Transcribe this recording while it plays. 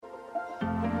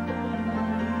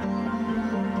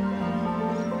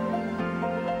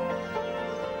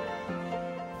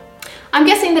I'm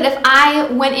guessing that if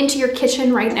I went into your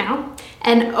kitchen right now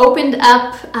and opened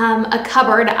up a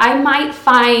cupboard, I might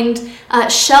find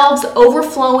shelves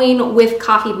overflowing with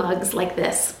coffee mugs like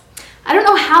this. I don't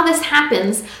know how this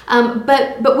happens,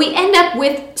 but we end up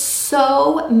with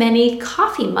so many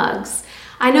coffee mugs.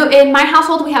 I know in my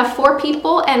household we have 4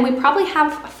 people and we probably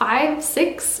have 5,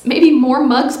 6, maybe more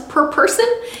mugs per person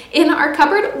in our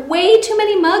cupboard. Way too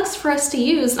many mugs for us to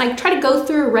use. I try to go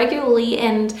through regularly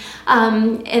and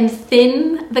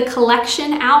thin the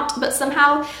collection out, but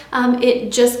somehow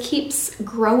it just keeps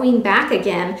growing back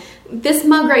again. This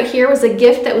mug right here was a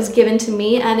gift that was given to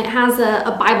me, and it has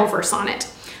a Bible verse on it.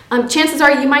 Chances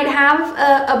are you might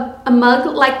have a mug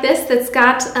like this that's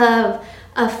got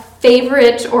a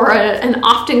favorite or an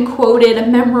often quoted, a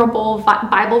memorable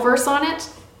Bible verse on it.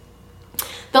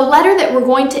 The letter that we're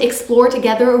going to explore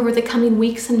together over the coming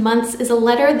weeks and months is a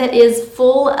letter that is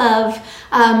full of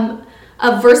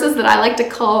verses that I like to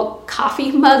call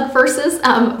coffee mug verses,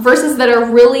 verses that are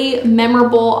really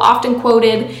memorable, often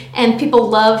quoted, and people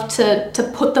love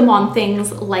to put them on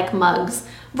things like mugs.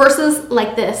 Verses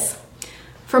like this: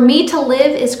 "For me to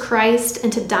live is Christ,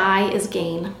 and to die is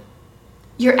gain."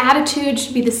 Your attitude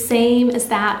should be the same as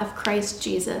that of Christ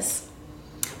Jesus.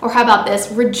 Or how about this?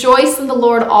 "Rejoice in the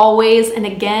Lord always, and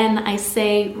again I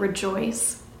say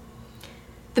rejoice."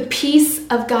 The peace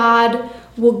of God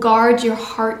will guard your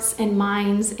hearts and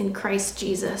minds in Christ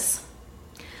Jesus.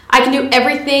 "I can do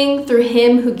everything through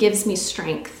him who gives me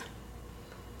strength."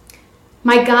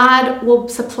 My God will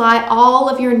supply all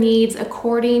of your needs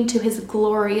according to his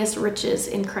glorious riches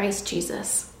in Christ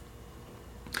Jesus.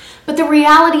 But the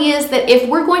reality is that if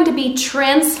we're going to be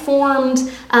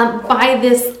transformed by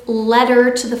this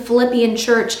letter to the Philippian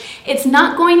church, it's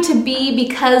not going to be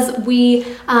because we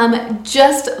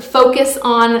just focus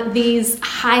on these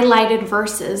highlighted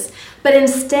verses. But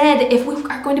instead, if we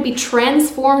are going to be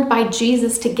transformed by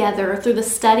Jesus together through the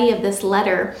study of this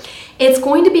letter, it's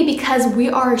going to be because we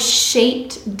are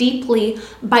shaped deeply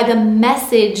by the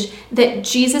message that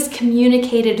Jesus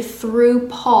communicated through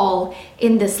Paul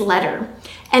in this letter.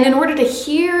 And in order to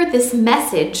hear this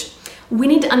message, we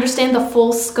need to understand the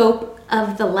full scope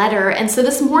of the letter. And so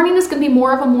this morning is going to be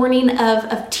more of a morning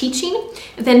of teaching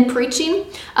than preaching,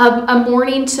 a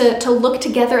morning to look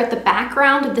together at the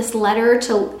background of this letter,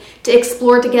 to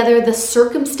explore together the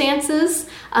circumstances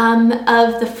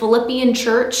of the Philippian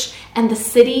church and the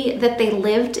city that they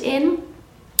lived in,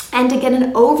 and to get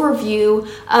an overview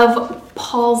of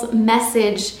Paul's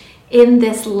message in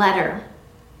this letter.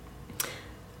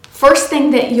 First thing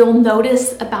that you'll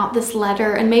notice about this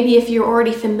letter, and maybe if you're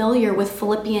already familiar with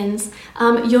Philippians,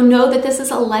 you'll know that this is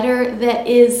a letter that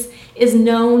is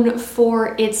known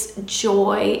for its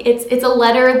joy. It's a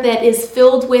letter that is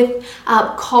filled with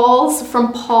calls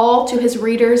from Paul to his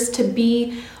readers to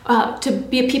be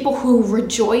a people who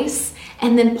rejoice,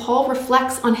 and then Paul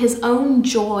reflects on his own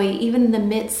joy even in the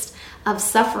midst of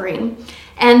suffering.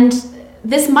 And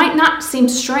this might not seem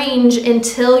strange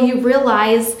until you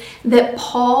realize that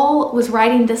Paul was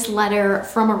writing this letter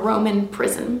from a Roman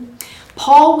prison.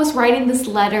 Paul was writing this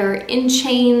letter in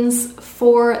chains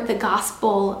for the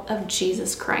gospel of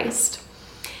Jesus Christ.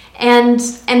 And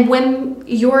when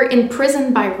you're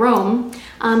imprisoned by Rome,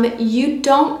 you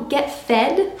don't get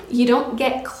fed, you don't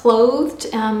get clothed.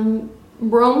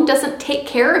 Rome doesn't take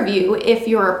care of you if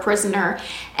you're a prisoner.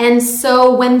 And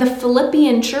so when the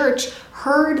Philippian church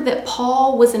heard that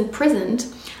Paul was imprisoned,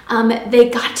 they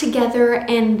got together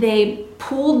and they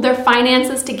pooled their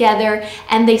finances together,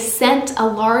 and they sent a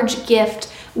large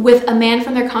gift with a man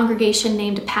from their congregation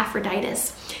named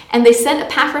Epaphroditus. And they sent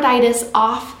Epaphroditus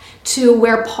off to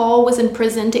where Paul was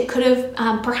imprisoned. It could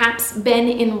have perhaps been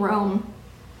in Rome.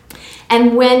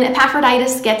 And when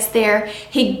Epaphroditus gets there,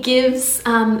 he gives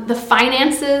the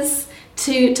finances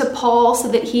to Paul so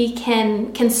that he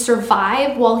can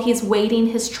survive while he's waiting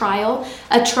his trial,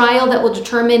 a trial that will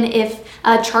determine if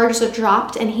charges are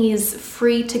dropped and he's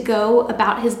free to go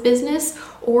about his business,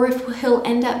 or if he'll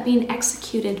end up being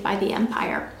executed by the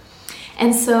empire.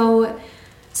 And so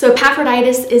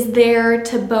Epaphroditus is there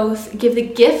to both give the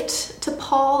gift to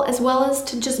Paul as well as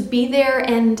to just be there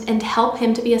and help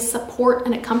him, to be a support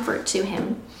and a comfort to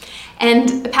him.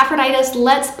 And Epaphroditus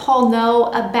lets Paul know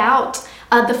about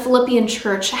the Philippian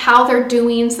church, how they're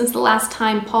doing since the last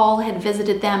time Paul had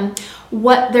visited them,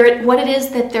 what it is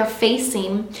that they're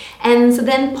facing. And so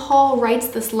then Paul writes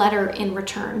this letter in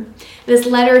return. This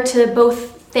letter to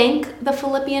both thank the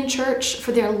Philippian church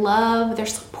for their love, their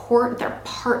support, their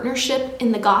partnership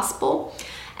in the gospel,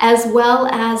 as well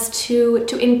as to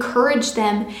encourage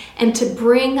them and to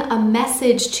bring a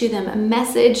message to them, a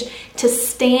message to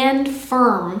stand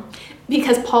firm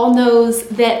because Paul knows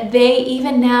that they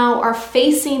even now are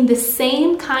facing the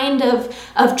same kind of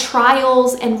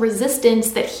trials and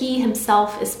resistance that he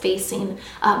himself is facing,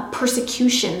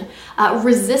 persecution,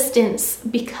 resistance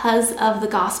because of the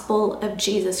gospel of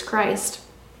Jesus Christ.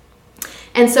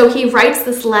 And so he writes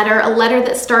this letter, a letter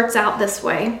that starts out this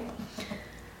way.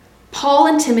 Paul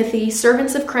and Timothy,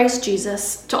 servants of Christ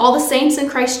Jesus, to all the saints in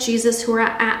Christ Jesus who are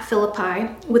at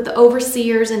Philippi, with the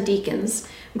overseers and deacons,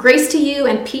 grace to you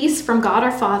and peace from God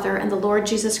our Father and the Lord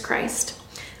Jesus Christ.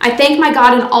 I thank my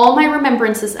God in all my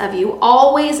remembrances of you,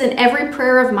 always in every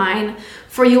prayer of mine,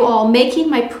 for you all, making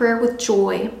my prayer with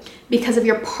joy, because of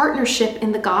your partnership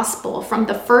in the gospel from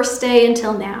the first day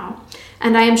until now.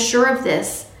 And I am sure of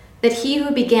this, that he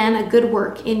who began a good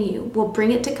work in you will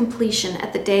bring it to completion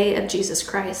at the day of Jesus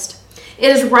Christ. It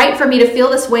is right for me to feel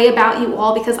this way about you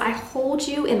all, because I hold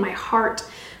you in my heart,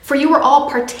 for you are all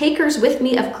partakers with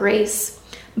me of grace,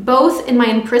 both in my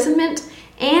imprisonment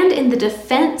and in the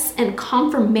defense and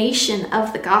confirmation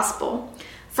of the gospel.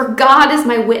 For God is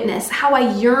my witness, how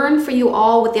I yearn for you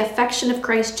all with the affection of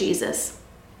Christ Jesus.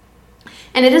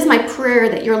 And it is my prayer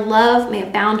that your love may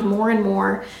abound more and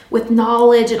more with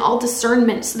knowledge and all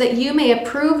discernment, so that you may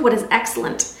approve what is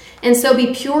excellent, and so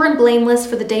be pure and blameless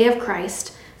for the day of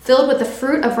Christ, filled with the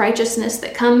fruit of righteousness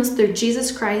that comes through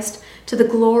Jesus Christ, to the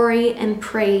glory and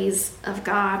praise of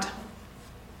God.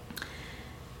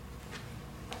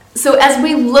 So as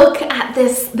we look at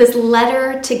this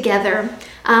letter together,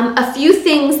 a few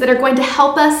things that are going to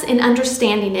help us in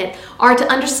understanding it are to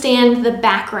understand the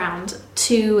background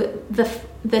to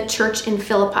the church in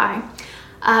Philippi.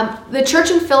 The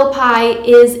church in Philippi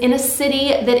is in a city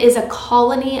that is a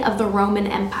colony of the Roman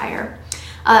Empire.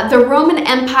 The Roman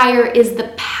Empire is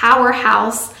the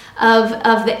powerhouse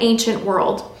of the ancient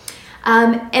world.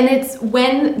 And it's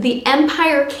when the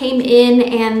empire came in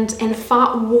and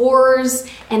fought wars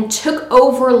and took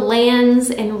over lands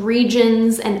and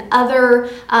regions and other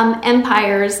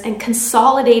empires and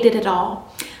consolidated it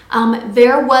all.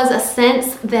 There was a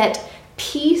sense that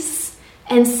peace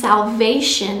and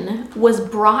salvation was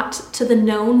brought to the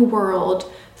known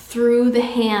world through the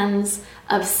hands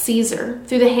of Caesar,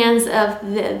 through the hands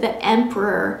of the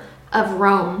emperor of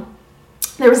Rome.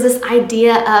 There was this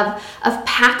idea of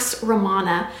Pax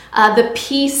Romana, the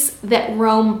peace that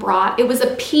Rome brought. It was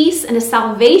a peace and a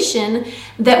salvation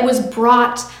that was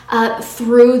brought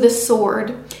through the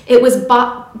sword. It was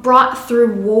brought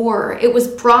through war. It was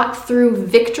brought through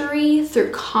victory,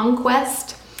 through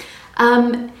conquest.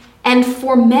 And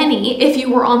for many, if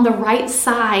you were on the right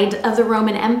side of the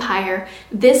Roman Empire,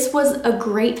 this was a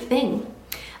great thing.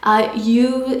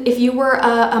 If you were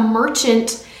a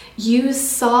merchant, you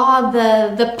saw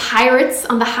the pirates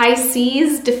on the high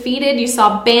seas defeated. You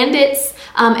saw bandits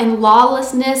and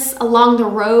lawlessness along the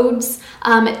roads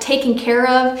taken care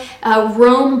of.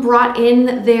 Rome brought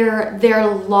in their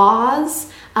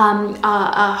laws,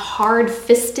 a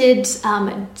hard-fisted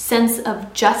sense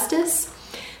of justice.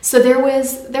 So there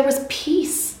was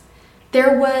peace,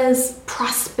 there was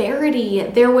prosperity,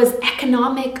 there was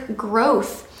economic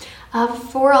growth.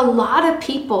 For a lot of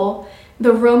people,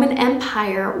 the Roman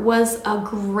Empire was a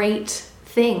great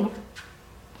thing.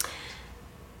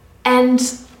 And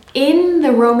in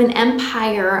the Roman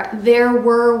Empire, there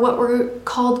were what were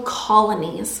called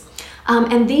colonies.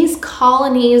 And these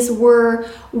colonies were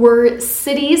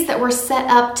cities that were set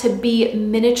up to be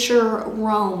miniature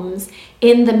Romes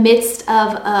in the midst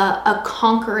of a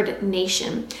conquered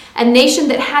nation. A nation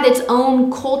that had its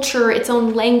own culture, its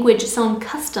own language, its own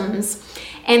customs.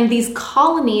 And these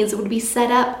colonies would be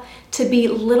set up to be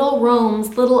little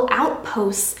Romes, little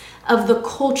outposts of the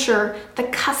culture, the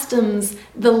customs,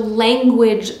 the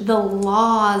language, the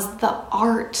laws, the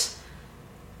art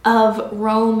of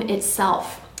Rome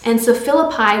itself. And so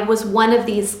Philippi was one of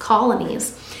these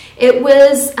colonies. It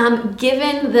was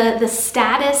given the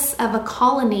status of a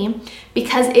colony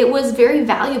because it was very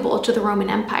valuable to the Roman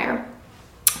Empire.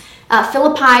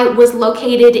 Philippi was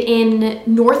located in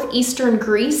northeastern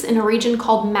Greece in a region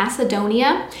called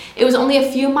Macedonia. It was only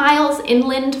a few miles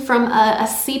inland from a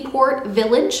seaport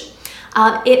village.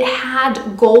 It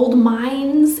had gold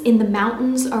mines in the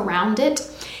mountains around it.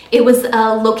 It was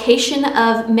a location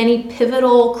of many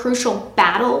pivotal, crucial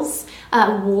battles,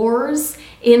 wars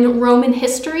in Roman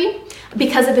history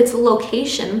because of its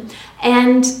location.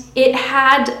 And it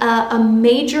had a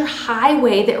major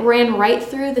highway that ran right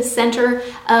through the center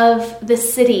of the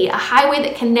city, a highway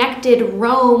that connected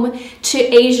Rome to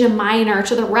Asia Minor,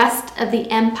 to the rest of the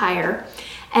empire.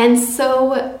 And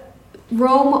so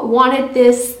Rome wanted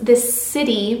this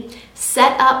city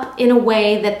set up in a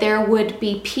way that there would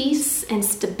be peace and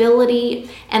stability,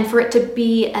 and for it to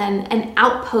be an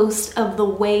outpost of the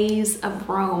ways of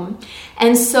Rome.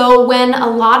 And so when a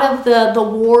lot of the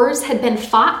wars had been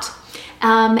fought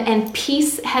and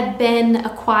peace had been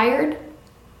acquired,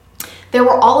 there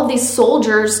were all of these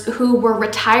soldiers who were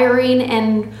retiring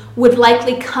and would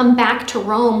likely come back to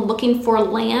Rome looking for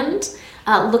land,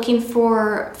 looking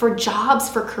for jobs,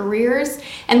 for careers,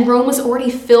 and Rome was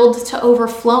already filled to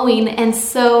overflowing. And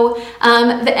so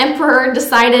the emperor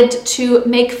decided to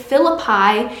make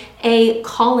Philippi a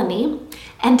colony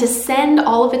and to send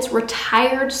all of its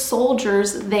retired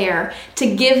soldiers there,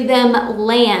 to give them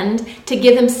land, to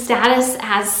give them status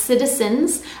as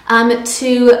citizens,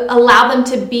 to allow them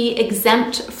to be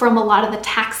exempt from a lot of the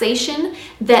taxation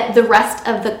that the rest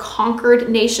of the conquered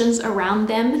nations around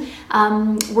them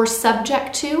were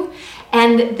subject to.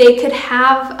 And they could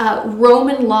have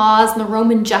Roman laws and the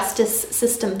Roman justice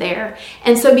system there.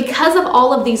 And so because of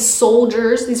all of these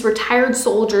soldiers, these retired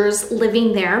soldiers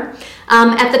living there,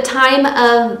 at the time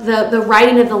of the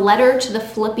writing of the letter to the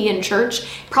Philippian church,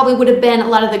 probably would have been a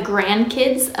lot of the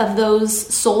grandkids of those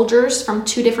soldiers from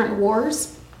two different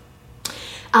wars.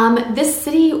 This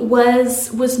city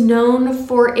was known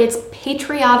for its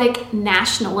patriotic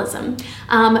nationalism,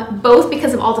 both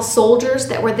because of all the soldiers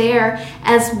that were there,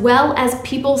 as well as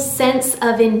people's sense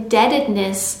of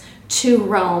indebtedness to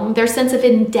Rome, their sense of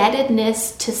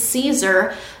indebtedness to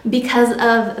Caesar because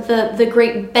of the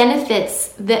great benefits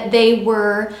that they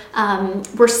were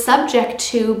subject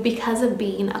to because of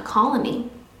being a colony.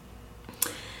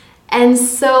 And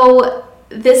so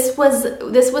this was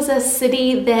a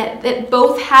city that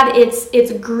both had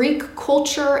its Greek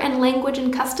culture and language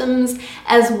and customs,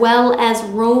 as well as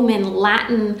Roman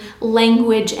Latin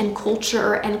language and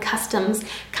culture and customs,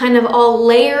 kind of all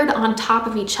layered on top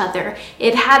of each other.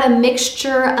 It had a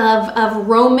mixture of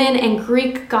Roman and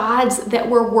Greek gods that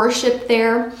were worshipped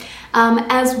there,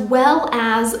 as well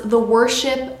as the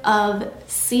worship of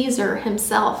Caesar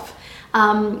himself.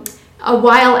 A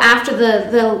while after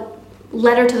the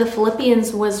letter to the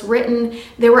Philippians was written,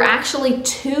 there were actually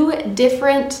two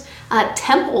different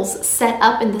temples set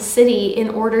up in the city in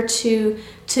order to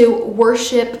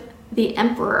worship the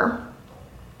emperor.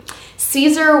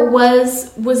 Caesar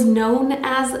was known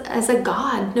as a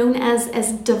god, known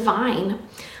as divine.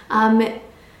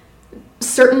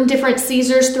 Certain different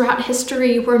Caesars throughout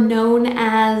history were known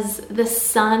as the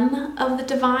son of the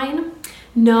divine,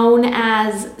 known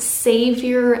as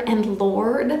Savior and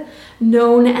Lord,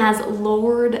 known as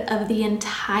Lord of the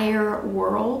entire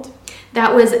world.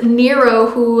 That was Nero,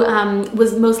 who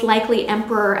was most likely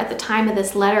emperor at the time of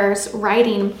this letter's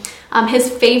writing. His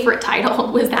favorite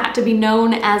title was that, to be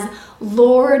known as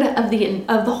Lord of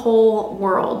the whole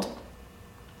world.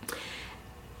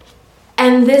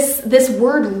 And this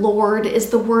word Lord is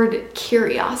the word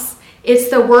Kyrios.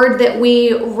 It's the word that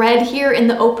we read here in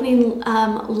the opening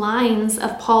lines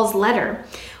of Paul's letter,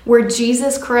 where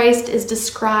Jesus Christ is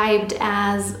described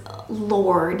as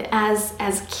Lord, as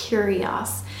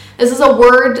Kyrios. This is a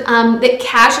word that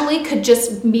casually could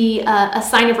just be a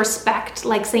sign of respect,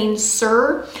 like saying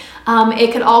sir.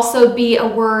 It could also be a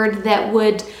word that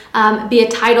would be a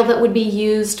title that would be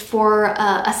used for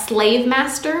a slave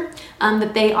master,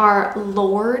 that they are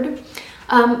Lord.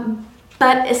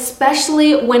 But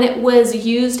especially when it was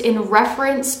used in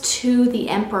reference to the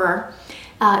emperor,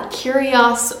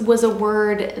 Kyrios was a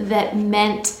word that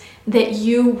meant that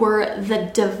you were the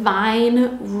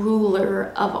divine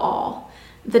ruler of all.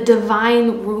 The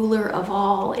divine ruler of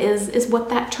all is what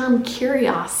that term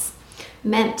Kyrios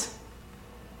meant.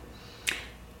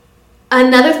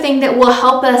 Another thing that will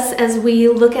help us as we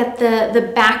look at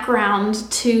the background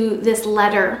to this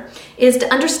letter is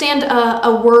to understand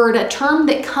a word, a term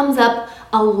that comes up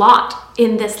a lot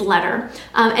in this letter,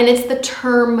 and it's the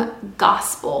term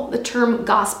gospel. The term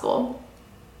gospel.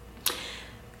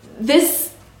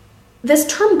 This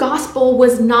term gospel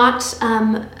was not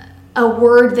a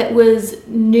word that was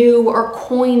new or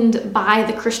coined by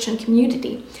the Christian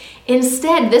community.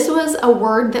 Instead, this was a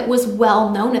word that was well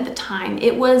known at the time.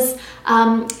 It was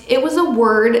a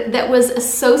word that was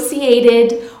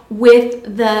associated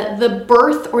with the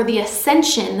birth or the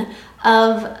ascension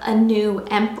of a new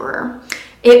emperor.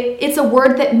 It's a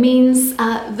word that means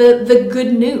the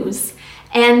good news.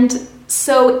 And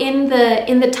so in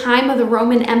the time of the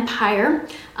Roman Empire,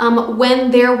 when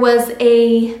there was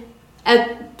a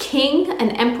king,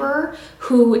 an emperor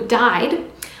who died,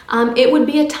 it would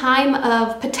be a time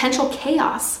of potential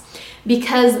chaos,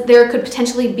 because there could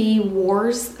potentially be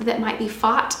wars that might be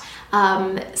fought.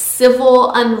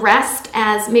 civil unrest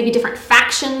as maybe different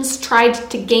factions tried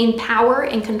to gain power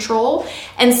and control.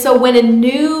 And so when a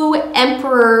new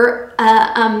emperor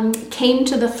came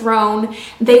to the throne,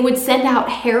 they would send out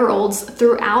heralds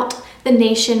throughout the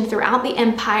nation, throughout the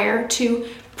empire, to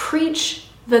preach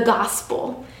the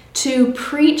gospel, to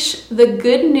preach the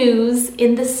good news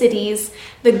in the cities,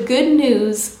 the good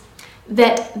news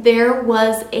that there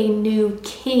was a new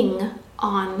king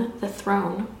on the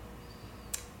throne,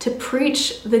 to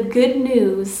preach the good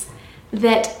news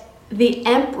that the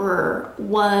emperor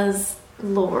was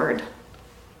Lord.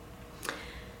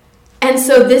 And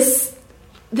so this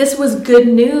was good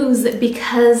news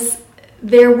because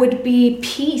there would be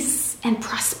peace and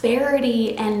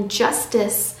prosperity and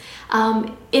justice.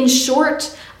 In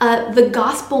short, the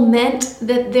gospel meant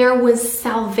that there was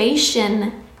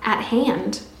salvation at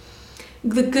hand.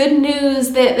 The good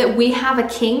news that we have a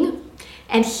king,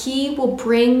 and he will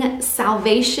bring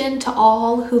salvation to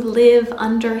all who live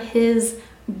under his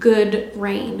good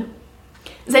reign.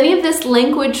 Is any of this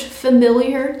language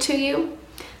familiar to you?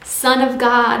 Son of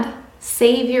God,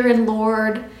 Savior and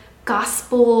Lord,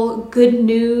 gospel, good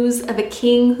news of a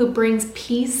king who brings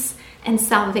peace and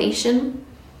salvation.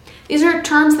 These are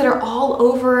terms that are all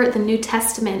over the New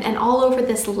Testament and all over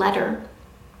this letter.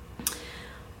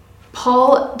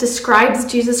 Paul describes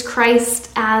Jesus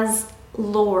Christ as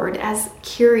Lord, as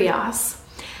Kyrios.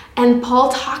 And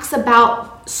Paul talks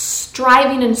about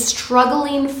striving and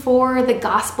struggling for the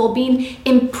gospel, being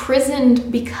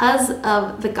imprisoned because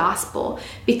of the gospel,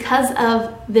 because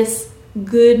of this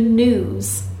good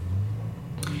news.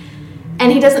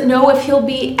 And he doesn't know if he'll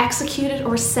be executed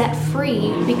or set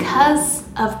free because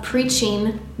of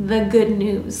preaching the good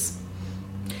news.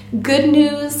 Good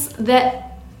news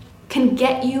that can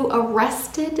get you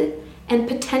arrested and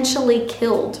potentially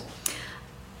killed.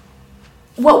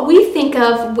 What we think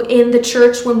of in the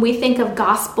church when we think of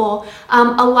gospel,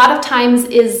 a lot of times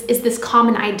is this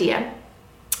common idea.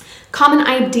 Common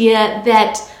idea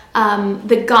that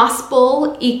the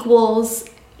gospel equals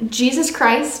Jesus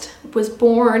Christ was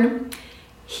born,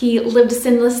 he lived a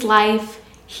sinless life,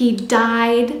 he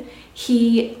died,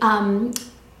 he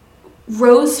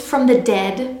rose from the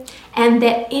dead, and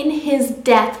that in his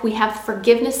death we have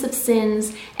forgiveness of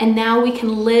sins, and now we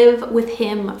can live with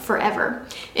him forever.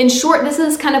 In short, this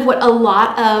is kind of what a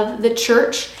lot of the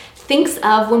church thinks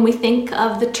of when we think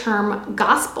of the term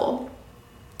gospel.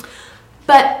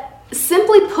 But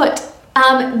simply put,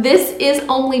 this is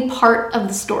only part of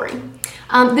the story.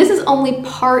 This is only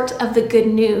part of the good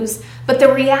news. But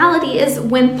the reality is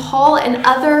when Paul and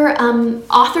other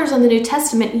authors on the New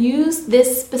Testament use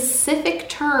this specific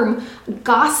term,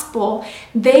 gospel,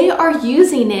 they are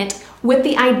using it with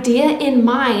the idea in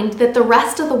mind that the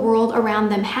rest of the world around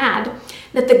them had,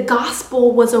 that the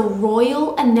gospel was a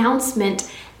royal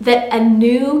announcement that a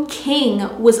new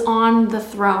king was on the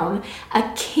throne,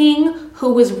 a king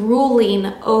who was ruling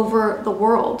over the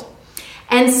world.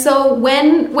 And so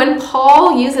when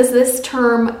Paul uses this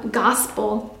term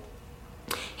gospel,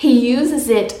 he uses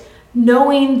it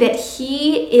knowing that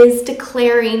he is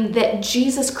declaring that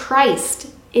Jesus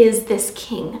Christ is this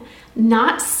king,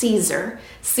 not Caesar.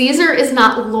 Caesar is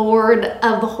not Lord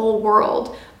of the whole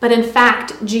world, but in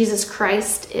fact, Jesus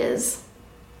Christ is.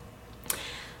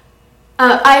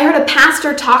 I heard a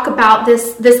pastor talk about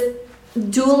this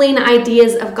dueling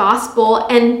ideas of gospel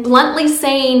and bluntly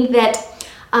saying that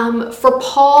for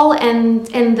Paul and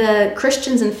the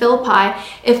Christians in Philippi,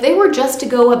 if they were just to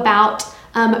go about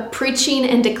preaching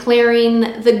and declaring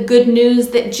the good news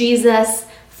that Jesus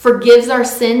forgives our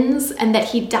sins and that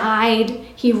he died,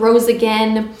 he rose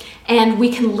again, and we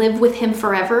can live with him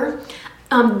forever,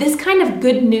 this kind of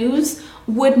good news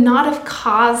would not have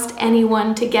caused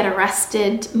anyone to get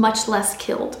arrested, much less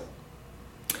killed.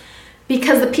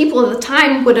 Because the people of the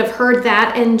time would have heard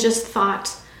that and just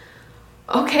thought,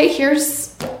 okay,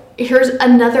 here's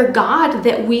another God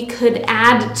that we could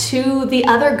add to the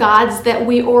other gods that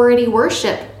we already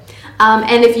worship.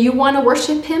 And if you want to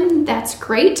worship him, that's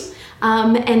great.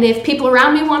 And if people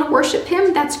around me want to worship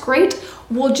him, that's great.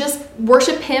 We'll just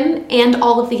worship him and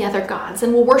all of the other gods.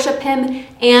 And we'll worship him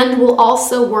and we'll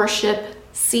also worship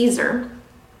Caesar.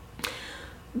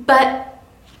 But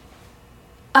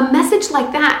a message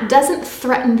like that doesn't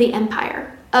threaten the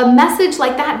empire. A message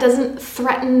like that doesn't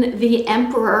threaten the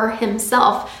emperor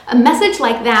himself. A message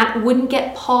like that wouldn't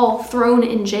get Paul thrown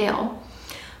in jail.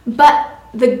 But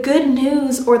the good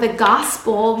news or the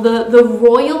gospel, the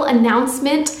royal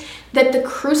announcement that the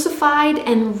crucified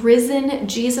and risen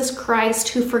Jesus Christ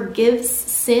who forgives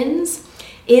sins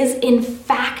is in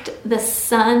fact the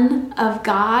Son of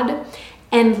God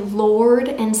and Lord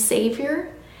and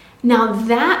Savior. Now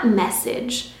that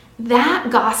message, that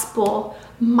gospel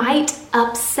might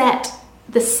upset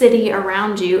the city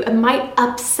around you. It might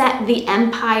upset the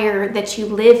empire that you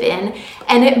live in,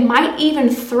 and it might even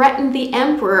threaten the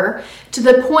emperor to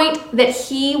the point that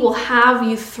he will have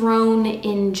you thrown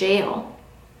in jail.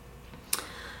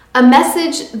 A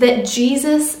message that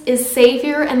Jesus is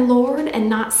Savior and Lord and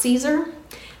not Caesar,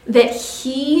 that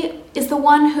he is the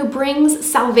one who brings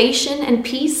salvation and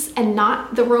peace and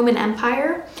not the Roman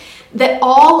Empire, that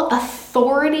all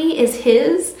authority is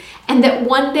his, and that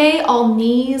one day all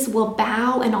knees will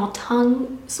bow and all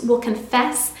tongues will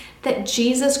confess that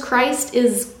Jesus Christ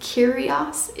is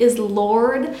Kyrios, is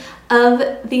Lord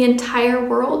of the entire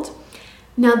world.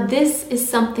 Now, this is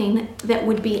something that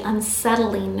would be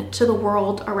unsettling to the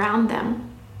world around them.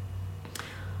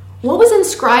 What was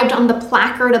inscribed on the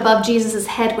placard above Jesus'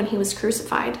 head when he was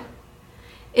crucified?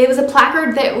 It was a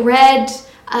placard that read,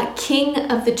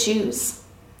 King of the Jews.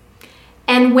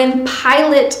 And when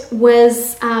Pilate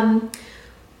was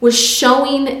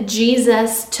showing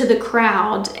Jesus to the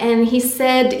crowd, and he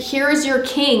said, "Here is your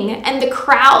king," and the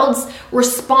crowds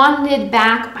responded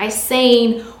back by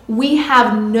saying, "We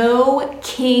have no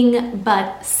king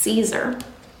but Caesar."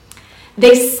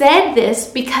 They said this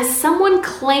because someone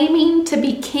claiming to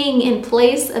be king in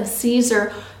place of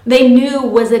Caesar, they knew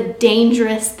was a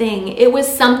dangerous thing. It was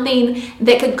something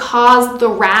that could cause the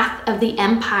wrath of the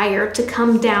empire to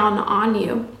come down on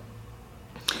you.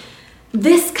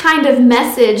 This kind of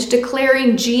message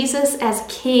declaring Jesus as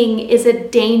king is a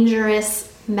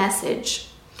dangerous message.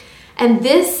 And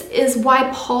this is why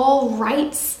Paul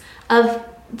writes of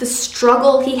the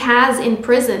struggle he has in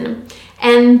prison.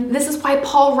 And this is why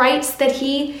Paul writes that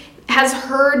he has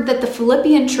heard that the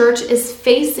Philippian church is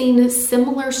facing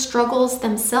similar struggles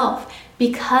themselves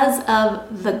because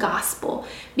of the gospel,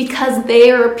 because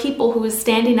they are people who is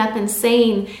standing up and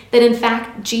saying that in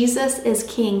fact Jesus is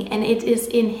king and it is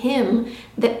in him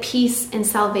that peace and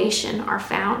salvation are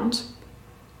found.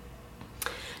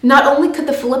 Not only could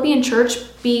the Philippian church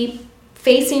be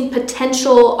facing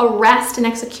potential arrest and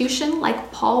execution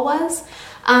like Paul was,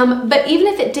 but even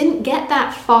if it didn't get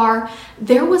that far,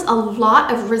 there was a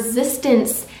lot of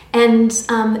resistance and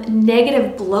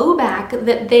negative blowback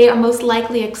that they are most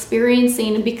likely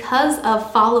experiencing because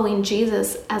of following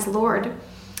Jesus as Lord.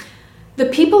 The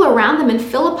people around them in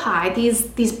Philippi,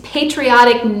 these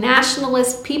patriotic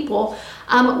nationalist people,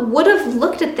 would have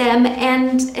looked at them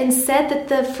and said that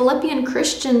the Philippian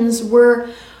Christians were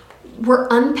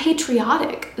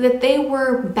unpatriotic, that they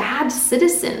were bad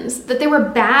citizens, that they were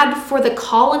bad for the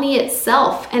colony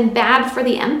itself and bad for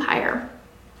the empire.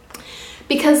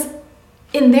 Because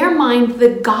in their mind, the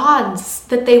gods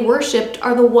that they worshipped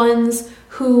are the ones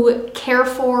who care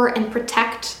for and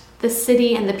protect the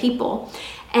city and the people.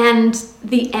 And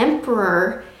the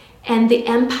emperor and the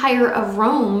empire of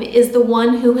Rome is the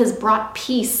one who has brought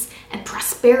peace and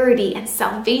prosperity and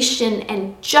salvation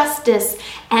and justice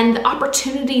and the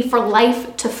opportunity for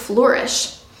life to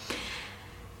flourish.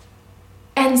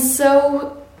 And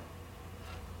so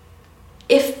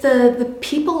if the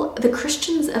people, the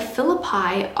Christians of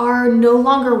Philippi are no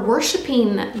longer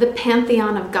worshiping the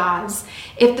pantheon of gods,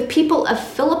 if the people of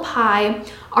Philippi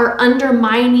are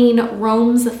undermining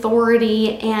Rome's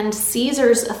authority and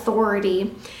Caesar's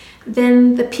authority,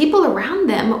 then the people around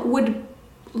them would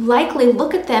likely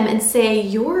look at them and say,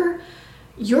 you're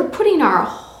putting our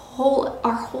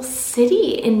whole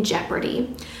city in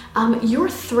jeopardy. You're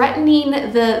threatening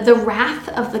the wrath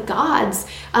of the gods.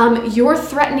 You're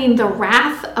threatening the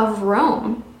wrath of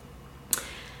Rome.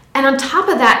 And on top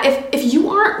of that, if you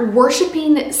aren't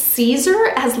worshiping Caesar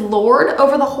as Lord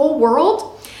over the whole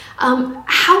world,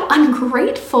 how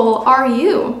ungrateful are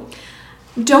you?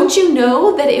 Don't you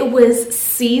know that it was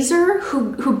Caesar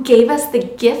who gave us the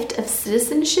gift of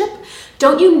citizenship?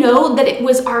 Don't you know that it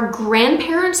was our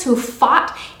grandparents who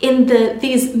fought in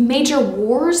these major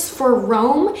wars for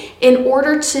Rome in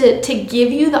order to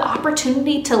give you the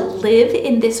opportunity to live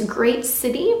in this great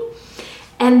city?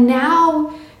 And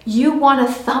now you want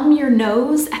to thumb your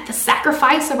nose at the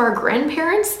sacrifice of our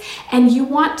grandparents, and you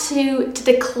want to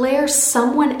declare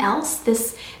someone else,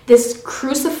 this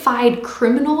crucified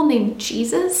criminal named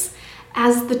Jesus,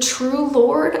 as the true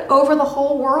Lord over the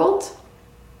whole world?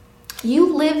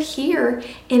 You live here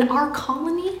in our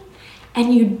colony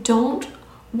and you don't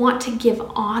want to give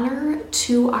honor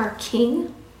to our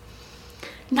king?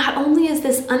 Not only is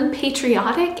this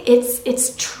unpatriotic,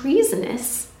 it's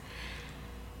treasonous.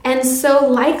 And so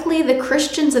likely the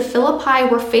Christians of Philippi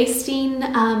were facing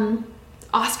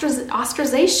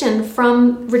ostracization,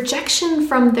 from rejection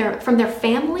from their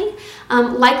family.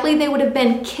 Likely they would have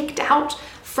been kicked out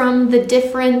from the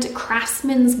different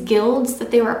craftsmen's guilds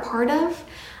that they were a part of.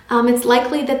 It's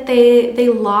likely that they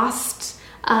lost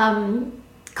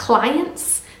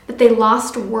clients, that they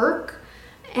lost work,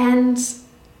 and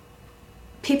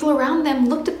people around them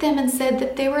looked at them and said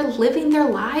that they were living their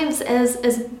lives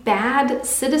as bad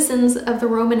citizens of the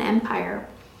Roman Empire.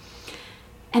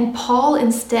 And Paul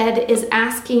instead is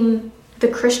asking the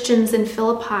Christians in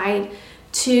Philippi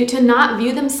to not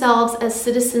view themselves as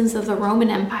citizens of the Roman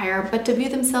Empire, but to view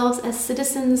themselves as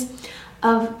citizens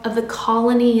of the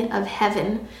colony of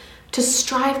heaven, to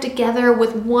strive together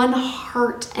with one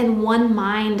heart and one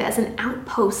mind as an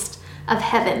outpost of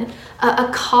heaven, a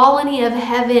colony of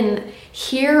heaven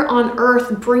here on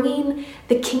earth, bringing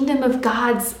the kingdom of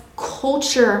God's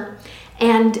culture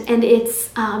and its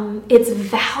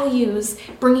values,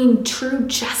 bringing true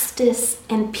justice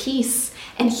and peace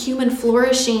and human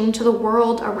flourishing to the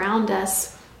world around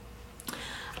us.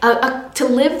 To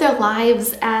live their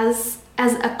lives as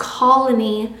a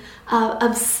colony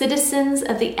of citizens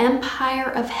of the empire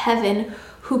of heaven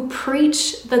who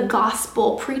preach the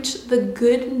gospel, preach the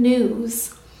good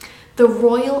news, the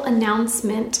royal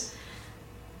announcement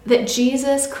that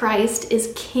Jesus Christ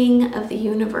is King of the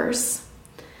universe.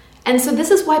 And so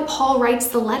this is why Paul writes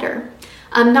the letter.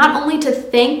 Not only to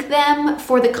thank them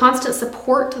for the constant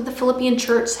support that the Philippian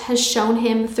church has shown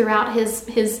him throughout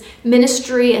his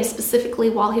ministry and specifically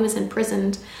while he was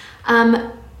imprisoned,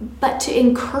 but to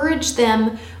encourage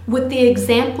them with the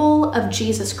example of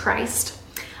Jesus Christ.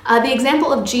 The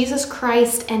example of Jesus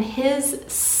Christ and his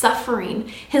suffering,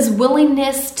 his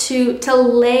willingness to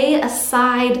lay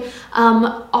aside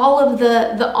all of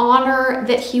the honor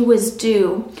that he was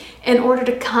due in order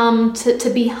to come to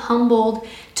be humbled,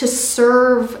 to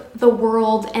serve the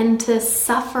world, and to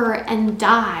suffer and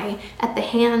die at the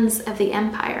hands of the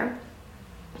empire.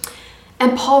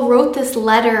 And Paul wrote this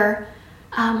letter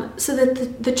so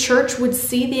that the church would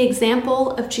see the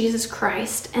example of Jesus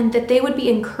Christ and that they would be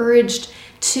encouraged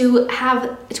to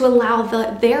allow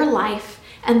their life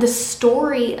and the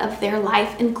story of their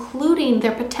life, including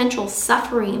their potential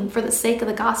suffering for the sake of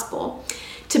the gospel,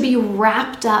 to be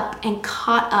wrapped up and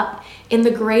caught up in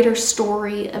the greater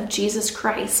story of Jesus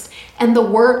Christ and the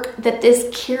work that this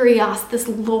Kyrios, this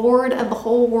Lord of the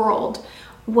whole world,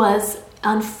 was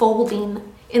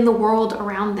unfolding in the world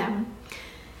around them.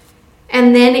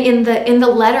 And then in the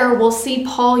letter, we'll see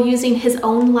Paul using his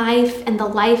own life and the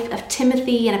life of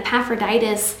Timothy and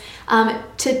Epaphroditus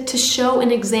to show an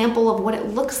example of what it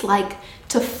looks like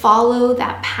to follow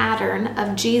that pattern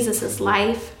of Jesus's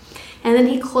life. And then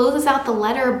he closes out the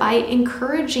letter by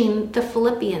encouraging the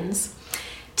Philippians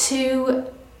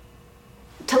to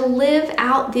live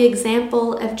out the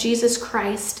example of Jesus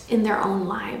Christ in their own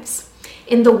lives,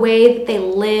 in the way that they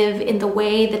live, in the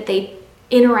way that they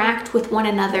interact with one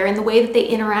another, in the way that they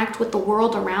interact with the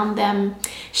world around them,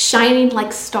 shining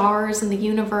like stars in the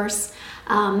universe,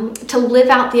 to live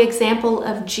out the example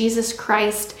of Jesus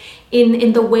Christ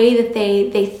in the way that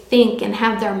they think and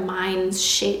have their minds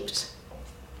shaped.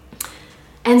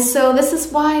 And so this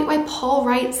is why Paul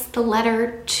writes the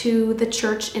letter to the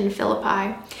church in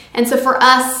Philippi. And so for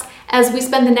us, as we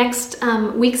spend the next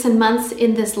weeks and months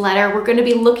in this letter, we're going to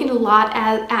be looking a lot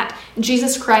at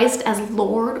Jesus Christ as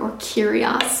Lord, or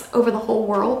Kyrios, over the whole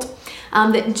world.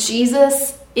 That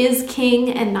Jesus is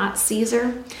King and not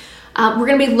Caesar. We're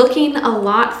going to be looking a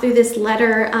lot through this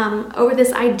letter over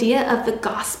this idea of the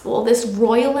gospel, this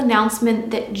royal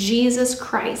announcement that Jesus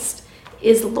Christ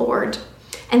is Lord,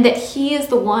 and that he is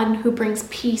the one who brings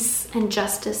peace and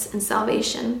justice and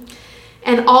salvation.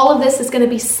 And all of this is going to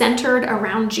be centered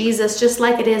around Jesus, just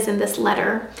like it is in this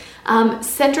letter.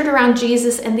 Centered around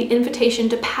Jesus and the invitation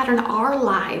to pattern our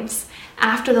lives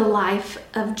after the life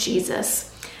of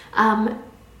Jesus.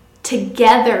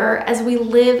 Together, as we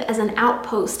live as an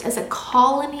outpost, as a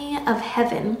colony of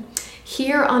heaven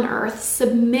here on earth,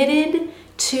 submitted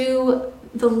to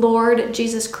the Lord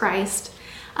Jesus Christ,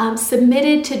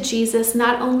 submitted to Jesus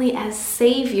not only as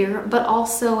Savior, but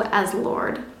also as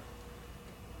Lord.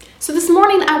 So this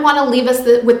morning, I want to leave us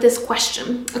with this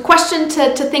question, a question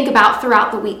to think about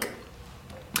throughout the week.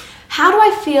 How do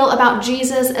I feel about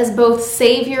Jesus as both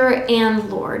Savior and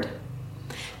Lord?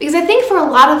 Because I think for a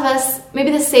lot of us, maybe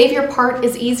the Savior part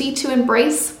is easy to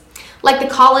embrace. Like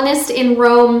the colonists in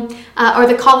Rome, or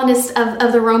the colonists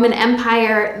of the Roman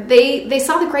Empire, they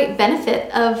saw the great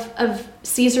benefit of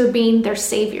Caesar being their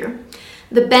Savior.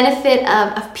 The benefit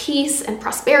of peace and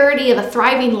prosperity, of a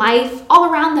thriving life,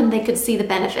 all around them they could see the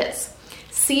benefits.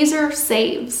 Caesar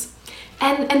saves.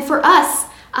 And for us,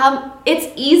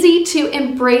 it's easy to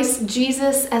embrace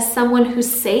Jesus as someone who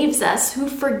saves us, who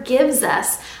forgives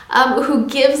us, who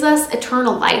gives us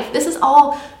eternal life. This is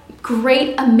all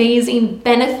great, amazing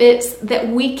benefits that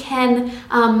we can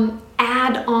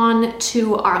add on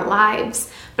to our lives.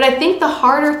 But I think the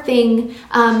harder thing,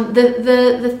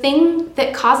 the thing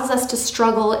that causes us to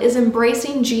struggle is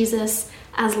embracing Jesus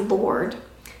as Lord,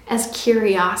 as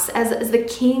Kyrios, as the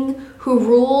King who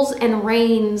rules and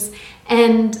reigns,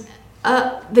 and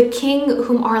the King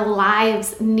whom our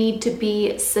lives need to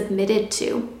be submitted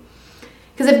to.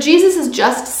 Because if Jesus is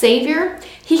just Savior,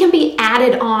 he can be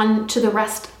added on to the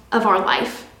rest of our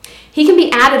life. He can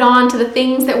be added on to the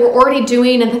things that we're already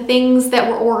doing and the things that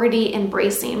we're already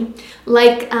embracing.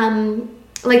 Like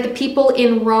the people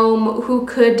in Rome who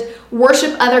could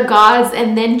worship other gods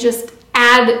and then just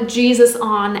add Jesus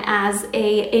on as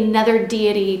another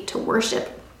deity to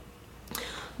worship.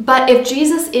 But if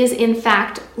Jesus is in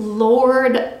fact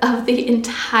Lord of the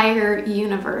entire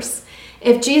universe,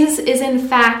 if Jesus is in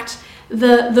fact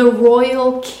the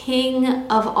royal King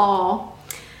of all,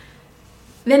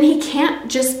 then he can't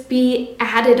just be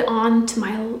added on to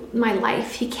my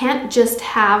life. He can't just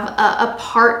have a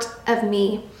part of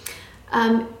me.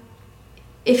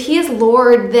 If he is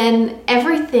Lord, then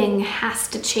everything has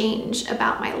to change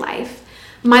about my life.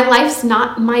 My life's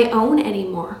not my own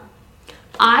anymore.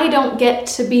 I don't get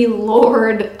to be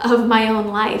Lord of my own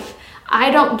life. I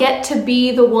don't get to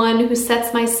be the one who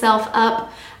sets myself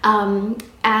up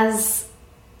as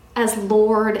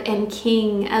Lord and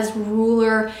King, as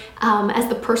ruler, as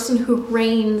the person who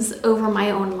reigns over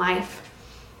my own life.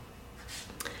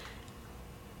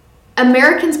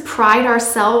 Americans pride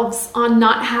ourselves on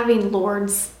not having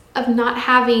lords, of not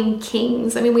having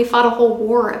kings. I mean, we fought a whole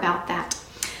war about that.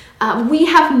 We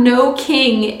have no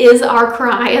king is our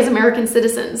cry as American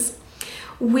citizens.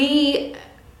 We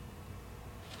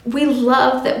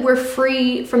love that we're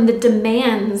free from the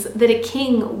demands that a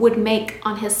king would make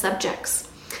on his subjects.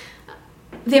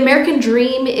 The American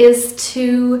dream is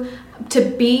to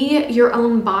be your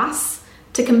own boss,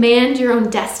 to command your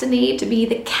own destiny, to be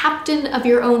the captain of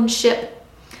your own ship.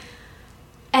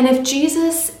 And if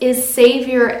Jesus is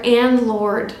Savior and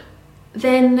Lord,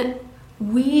 then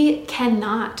we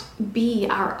cannot be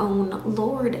our own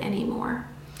Lord anymore.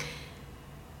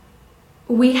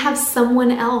 We have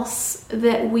someone else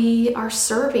that we are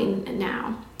serving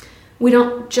now. We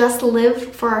don't just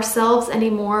live for ourselves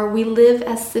anymore. We live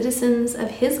as citizens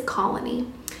of his colony,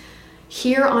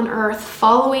 here on earth,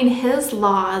 following his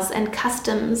laws and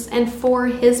customs and for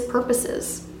his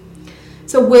purposes.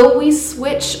 So will we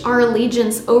switch our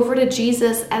allegiance over to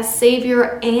Jesus as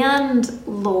Savior and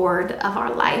Lord of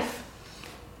our life?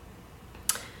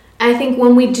 I think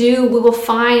when we do, we will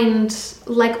find,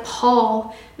 like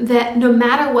Paul, that no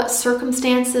matter what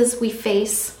circumstances we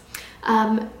face,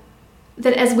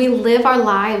 that as we live our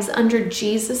lives under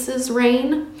Jesus's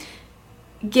reign,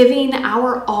 giving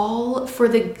our all for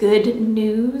the good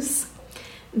news,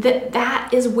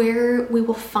 that is where we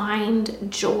will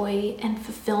find joy and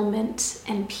fulfillment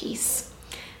and peace.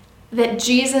 That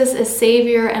Jesus as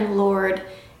Savior and Lord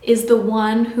is the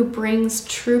one who brings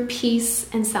true peace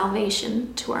and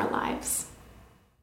salvation to our lives.